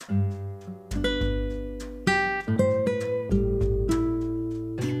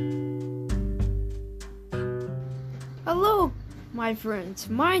my friends.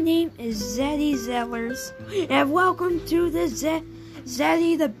 My name is Zeddy Zellers, and welcome to the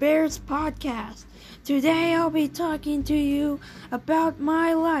Zeddy the Bears podcast. Today I'll be talking to you about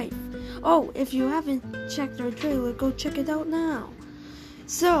my life. Oh, if you haven't checked our trailer, go check it out now.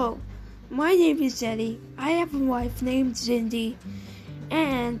 So, my name is Zeddy. I have a wife named Zeddy,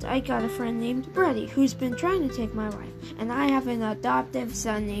 and I got a friend named Brady who's been trying to take my wife. And I have an adoptive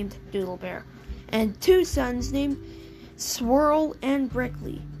son named Doodle Bear, and two sons named Swirl and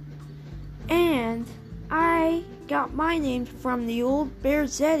Brickley. And I got my name from the old bear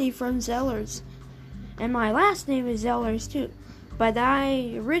Zeddy from Zellers. And my last name is Zellers too. But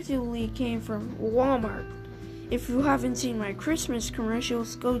I originally came from Walmart. If you haven't seen my Christmas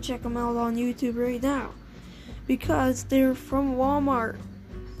commercials, go check them out on YouTube right now, because they're from Walmart.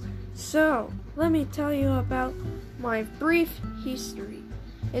 So, let me tell you about my brief history.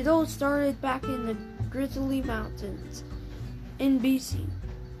 It all started back in the Grizzly Mountains in BC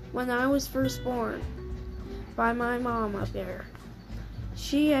when I was first born by my mama bear.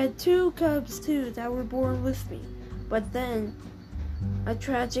 She had two cubs too that were born with me, but then a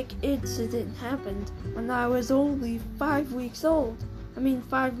tragic incident happened when I was only 5 months old.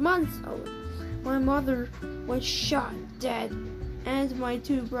 My mother was shot dead, and my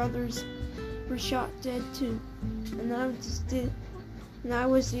two brothers were shot dead too, and I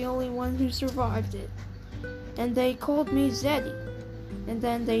was the only one who survived it. And they called me Zeddy. And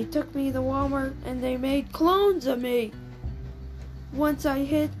then they took me to Walmart and they made clones of me. Once I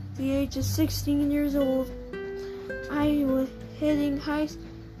hit the age of 16 years old, I was hitting high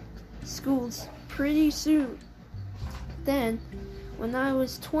schools pretty soon. Then, when I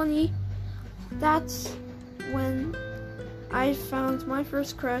was 20, that's when I found my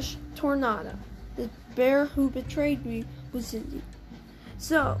first crush, Tornado. The bear who betrayed me was Indy.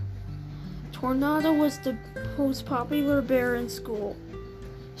 So, Tornado was the most popular bear in school.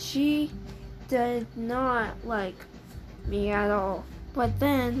 She did not like me at all. But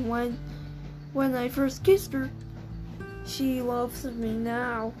then, when I first kissed her, she loves me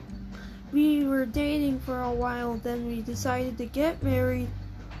now. We were dating for a while, then we decided to get married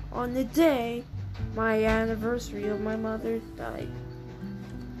on the day my anniversary of my mother died.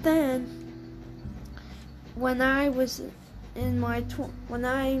 Then, when I'm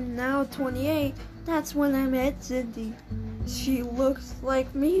now 28, that's when I met Zeddy. She looks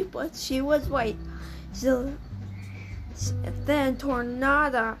like me, but she was white. So then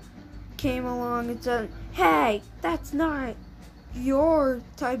Tornado came along and said, "Hey, that's not your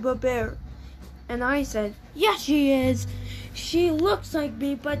type of bear." And I said, "Yes, she is. She looks like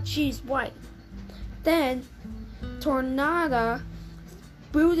me, but she's white." Then Tornado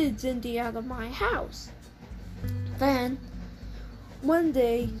booted Zeddy out of my house. Then one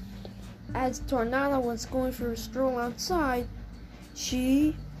day, as Tornado was going for a stroll outside,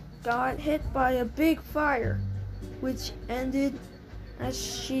 she got hit by a big fire, which ended as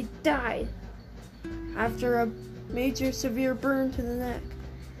she died after a major severe burn to the neck.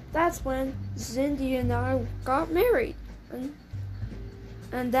 That's when Zeddy and I got married,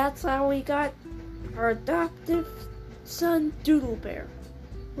 and that's how we got our adoptive son Doodle Bear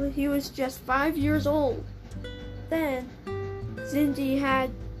when he was just 5 years old. Then Zeddy had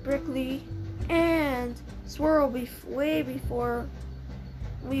Brickley and Swirl way before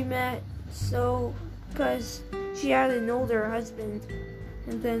we met, so because she had an older husband,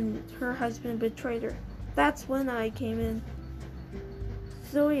 and then her husband betrayed her. That's when I came in.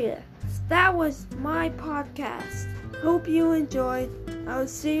 So yeah, that was my podcast. Hope you enjoyed. I'll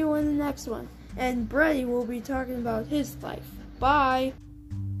see you in the next one. And Brady will be talking about his life. Bye.